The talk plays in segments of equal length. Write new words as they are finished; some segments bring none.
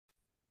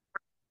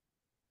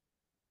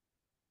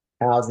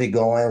How's it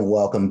going?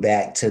 Welcome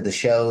back to the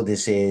show.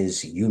 This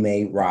is You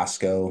Made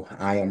Roscoe.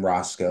 I am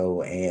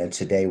Roscoe, and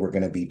today we're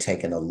going to be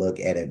taking a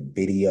look at a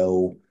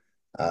video.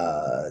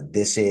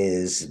 This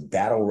is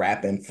Battle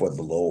Rapping for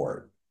the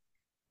Lord.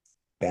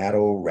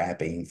 Battle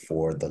Rapping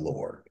for the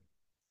Lord.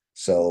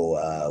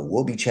 So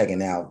we'll be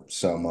checking out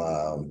some,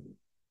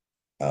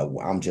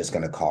 I'm just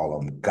going to call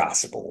them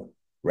gospel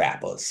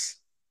rappers,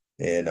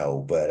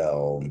 but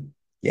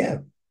yeah,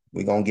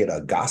 we're going to get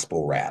a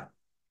gospel rap,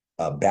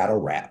 a battle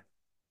rap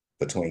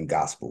between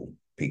gospel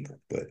people.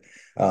 But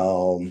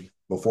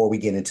before we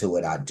get into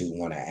it, I do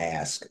want to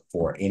ask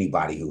for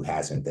anybody who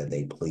hasn't that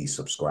they please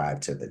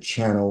subscribe to the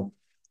channel.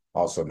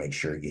 Also, make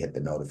sure you hit the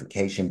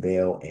notification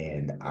bell.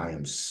 And I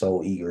am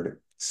so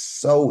eager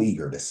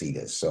to see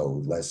this.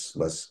 So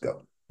let's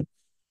go.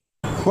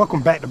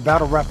 Welcome back to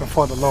Battle Rapping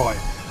for the Lord.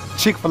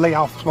 Chick-fil-A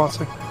off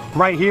sponsor.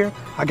 Right here,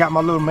 I got my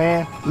little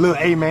man, little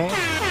A-man,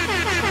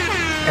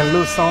 and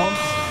little songs.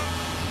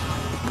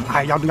 All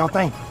right, y'all do y'all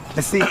thing.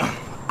 Let's see.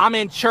 I'm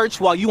in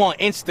church while you on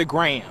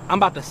Instagram. I'm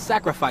about to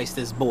sacrifice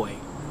this boy.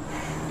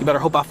 You better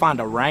hope I find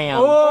a ram.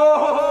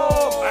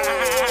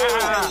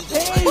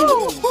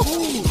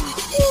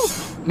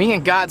 Me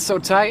and God so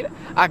tight,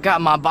 I got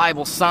my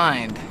Bible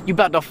signed. You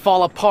about to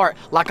fall apart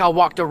like I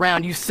walked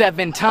around you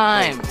 7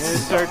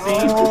 times.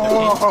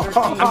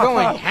 I'm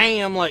going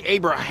ham like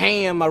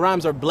Abraham. My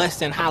rhymes are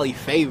blessed and highly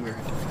favored.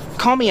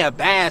 Call me a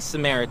bad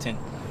Samaritan,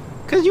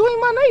 cause you ain't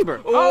my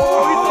neighbor.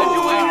 Oh, he said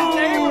you ain't his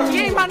neighbor. He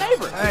ain't my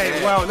neighbor.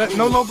 Hey, well,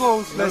 no low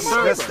blows. Let's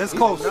close. Let's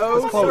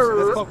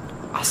close.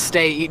 I'll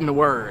stay eating the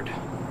word.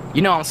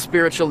 You know I'm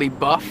spiritually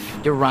buff.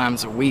 Your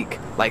rhymes are weak,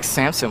 like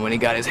Samson when he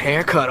got his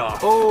hair cut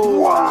off. Oh,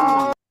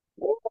 wow.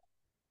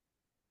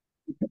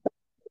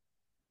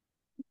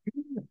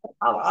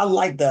 I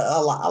like the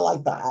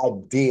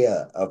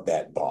idea of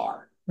that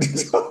bar.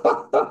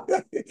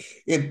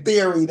 In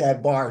theory,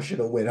 that bar should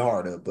have went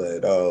harder,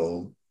 but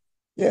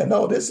yeah,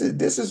 no, this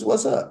is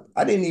what's up.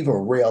 I didn't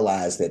even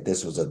realize that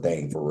this was a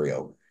thing for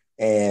real.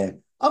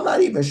 And I'm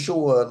not even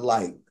sure,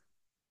 like,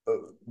 uh,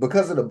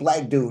 because of the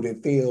black dude,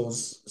 it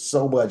feels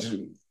so much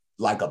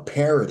like a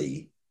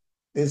parody.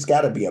 It's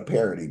got to be a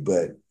parody,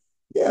 but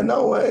yeah,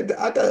 no,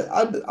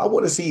 I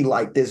want to see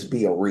like this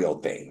be a real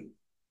thing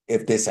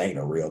if this ain't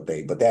a real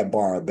thing. But that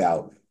bar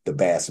about the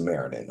Bad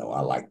Samaritan, though,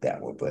 I like that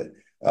one. But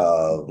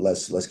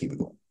let's keep it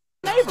going.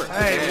 Neighbor.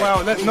 Hey,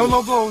 well, no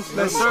low blows.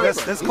 Let's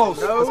close. Let's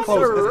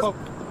close.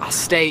 I'll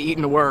stay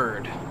eating the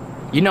word.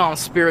 You know I'm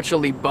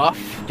spiritually buff.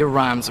 Your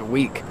rhymes are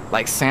weak,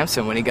 like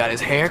Samson when he got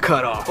his hair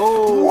cut off.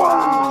 Oh,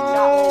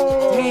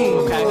 wow.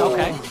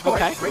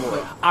 Okay.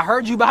 I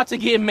heard you about to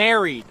get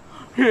married.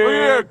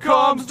 Here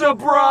comes the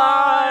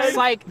bride. It's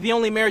like the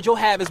only marriage you'll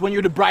have is when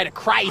you're the bride of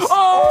Christ.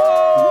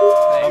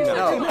 Oh!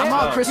 I'm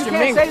on Christian You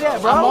can't Mingle. say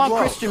that, bro. I'm on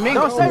Christian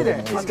Mingle. Don't say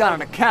that. He's got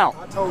an account.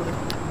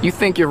 You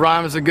think your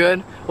rhymes are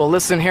good? Well,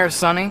 listen here,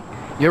 Sonny.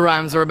 Your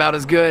rhymes are about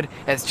as good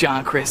as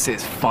John Chris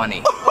is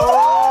funny.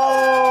 Oh!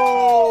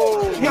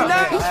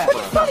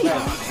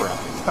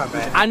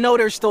 I know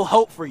there's still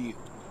hope for you.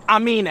 I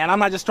mean that. I'm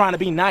not just trying to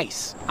be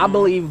nice. I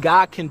believe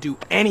God can do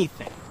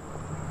anything,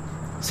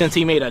 since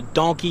he made a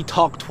donkey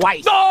talk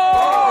twice.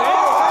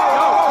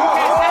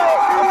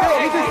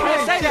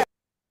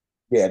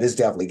 Yeah, this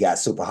definitely got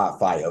super hot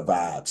fire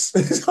vibes.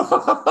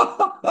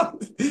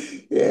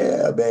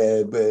 Yeah,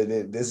 man,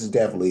 but this is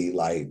definitely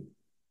like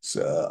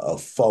a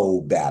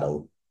faux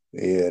battle,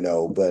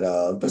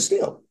 but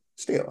still,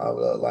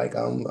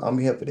 I'm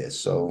here for this.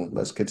 So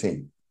let's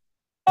continue.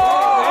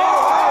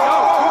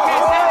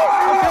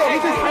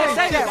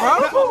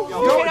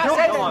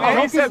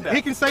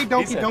 He can say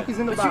donkeys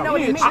in the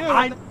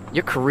Bible.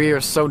 Your career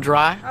is so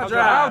dry. How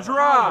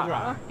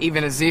dry?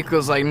 Even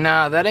Ezekiel's like,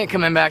 nah, that ain't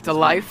coming back to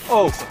life.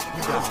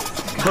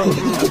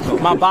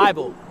 My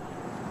Bible,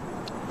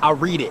 I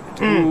read it.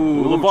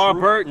 Ooh, LeVar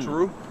Burton.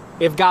 True.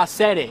 If God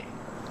said it,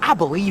 I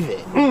believe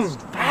it.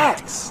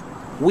 Facts.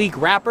 Weak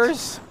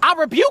rappers, I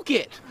rebuke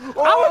it. I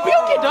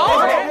rebuke it,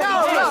 dog.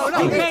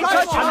 No. You can't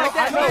touch him like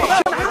that.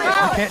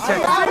 It's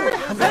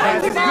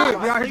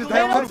good. We out here just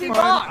having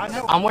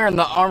fun. I'm wearing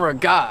the armor of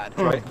God,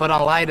 but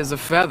I'm light as a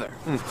feather.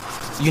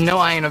 You know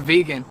I ain't a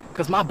vegan,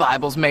 because my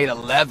Bible's made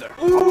of leather.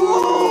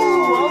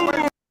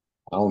 I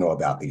don't know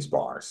about these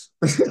bars.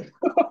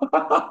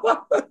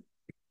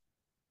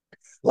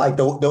 Like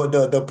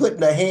the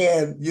putting the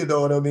hand, you know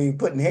what I mean?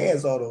 Putting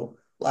hands on them.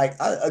 Like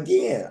I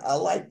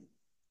like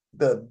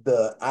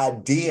the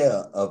idea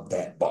of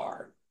that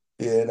bar.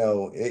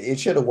 It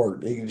should have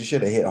worked. It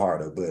should have hit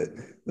harder, but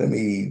let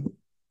me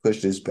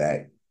push this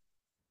back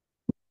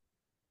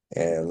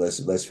and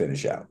let's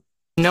finish out.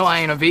 You know I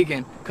ain't a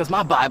vegan, because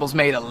my Bible's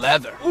made of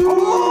leather.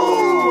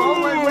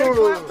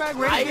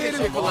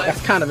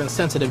 That's kind of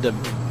insensitive to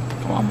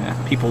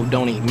people who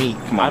don't eat meat.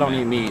 I don't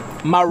eat meat.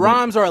 My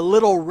rhymes are a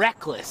little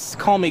reckless.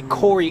 Call me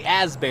Corey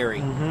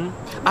Asbury.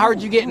 I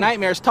heard you get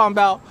nightmares talking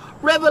about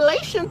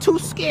Revelation too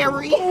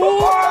scary. That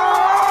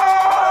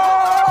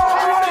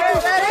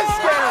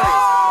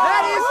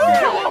is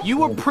scary. You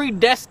were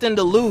predestined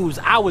to lose.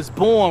 I was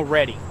born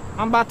ready.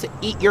 I'm about to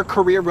eat your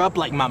career up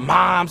like my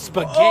mom's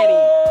spaghetti.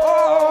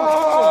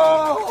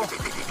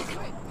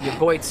 Your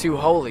boy too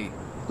holy.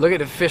 Look at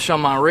the fish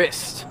on my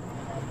wrist.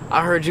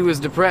 I heard you was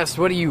depressed.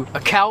 What are you, a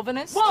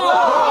Calvinist?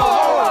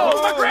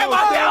 Whoa! My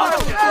grandma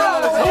Calvinist!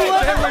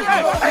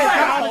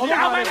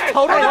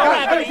 Hold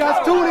on. Hey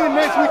guys, tune in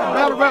next week to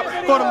Battle Rap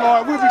for the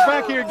Lord. We'll be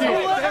back here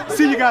again.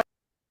 See you guys.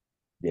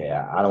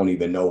 Yeah, I don't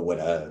even know what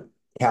a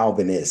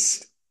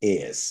Calvinist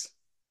is,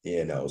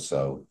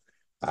 so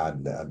I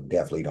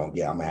definitely don't.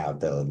 Yeah, I'm gonna have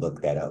to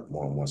look that up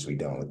more once we're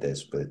done with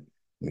this, but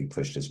let me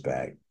push this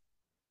back.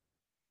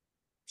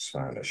 Let's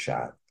find a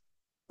shot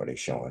where they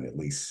showing at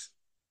least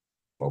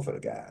both of the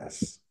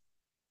guys.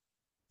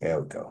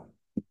 There we go.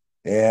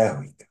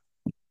 There we go.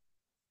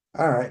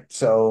 All right,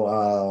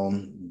 so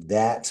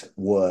that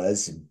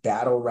was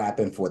Battle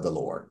Rapping for the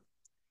Lord.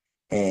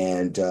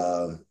 And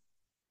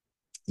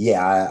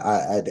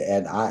yeah,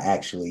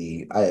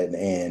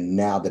 and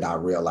now that I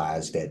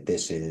realize that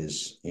this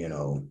is,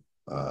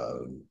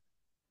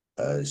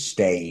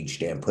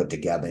 staged and put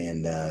together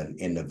in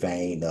the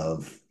vein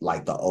of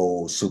like the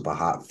old Super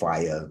Hot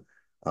Fire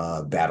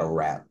battle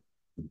rap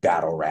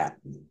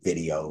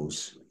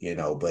videos,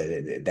 but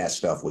that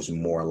stuff was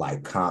more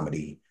like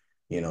comedy,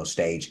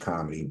 stage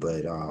comedy.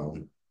 But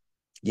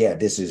yeah,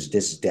 this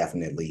is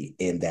definitely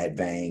in that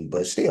vein,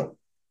 but still,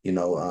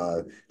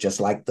 just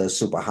like the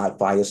Super Hot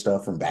Fire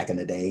stuff from back in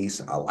the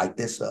days, I like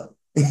this stuff.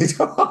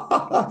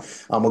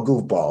 I'm a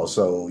goofball,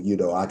 so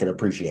I can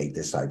appreciate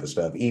this type of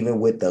stuff, even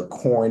with the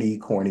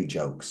corny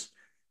jokes.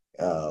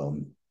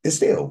 It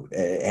still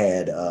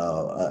had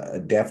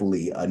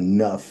definitely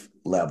enough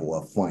level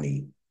of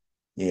funny,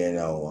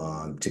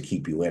 to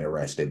keep you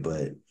interested.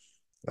 But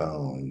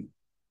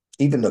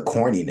even the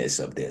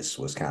corniness of this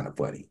was kind of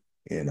funny,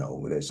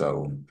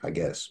 so I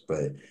guess.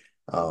 But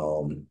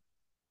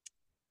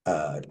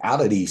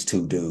out of these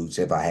two dudes,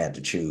 if I had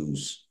to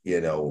choose,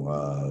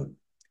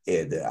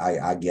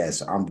 I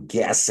guess I'm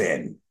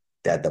guessing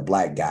that the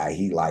black guy,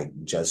 he like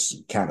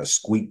just kind of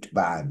squeaked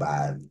by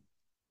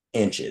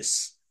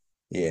inches,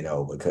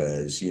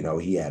 because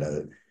he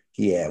had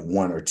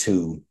one or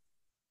two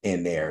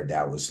in there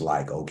that was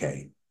like,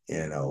 okay,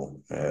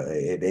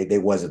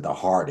 it wasn't the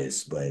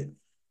hardest, but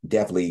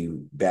definitely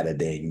better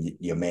than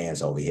your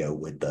man's over here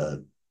with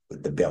the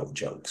belt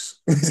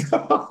jokes,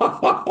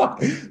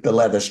 the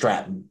leather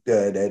strap,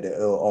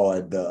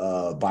 or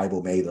the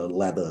Bible made of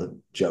leather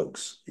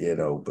jokes,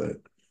 but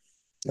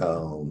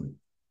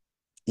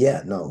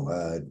yeah,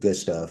 no, good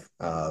stuff,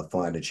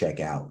 fun to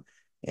check out,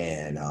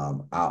 and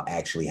I'll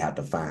actually have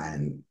to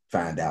find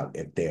out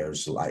if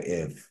there's like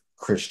if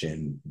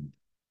Christian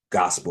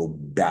gospel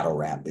battle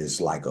rap is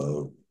like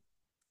a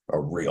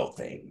real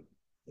thing,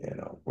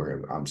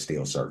 where I'm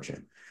still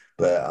searching,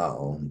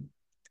 but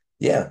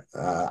yeah,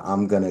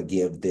 I'm gonna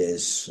give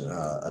this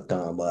a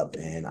thumb up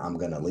and I'm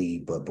gonna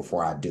leave. But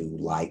before I do,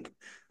 like,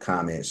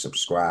 comment,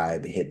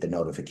 subscribe, hit the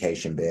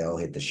notification bell,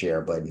 hit the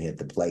share button, hit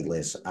the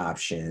playlist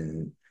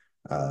option.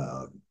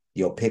 Uh,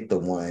 you'll pick the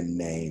one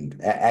named.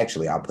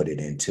 Actually, I'll put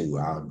it in two.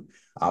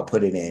 I'll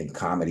put it in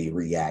comedy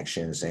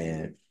reactions,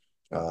 and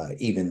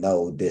even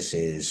though this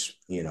is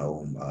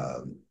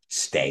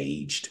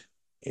staged,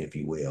 if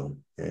you will,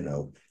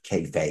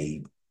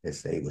 kayfabe,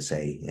 as they would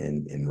say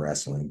in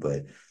wrestling,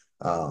 but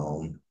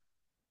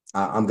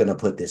I'm going to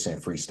put this in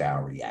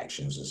freestyle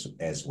reactions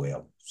as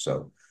well.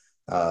 So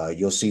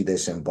you'll see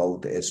this in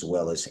both, as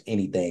well as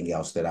anything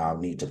else that I'll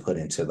need to put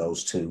into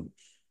those two.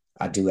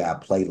 I do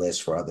have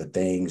playlists for other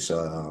things,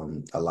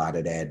 a lot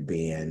of that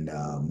being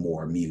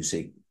more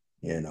music,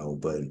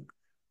 but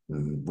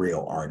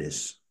real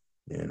artists,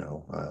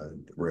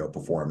 real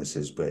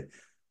performances. But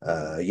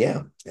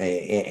yeah,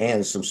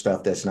 and some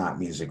stuff that's not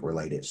music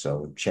related.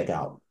 So check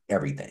out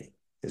everything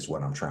is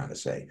what I'm trying to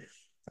say.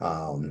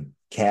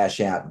 Cash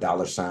App,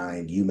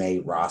 $ you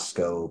made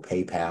Roscoe,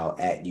 PayPal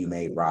at you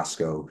made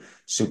Roscoe.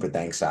 Super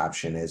thanks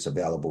option is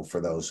available for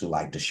those who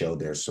like to show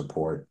their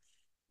support.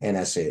 And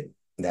that's it.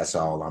 That's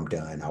all. I'm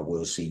done. I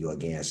will see you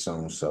again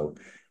soon. So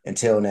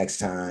until next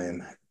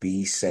time,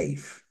 be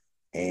safe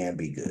and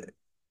be good.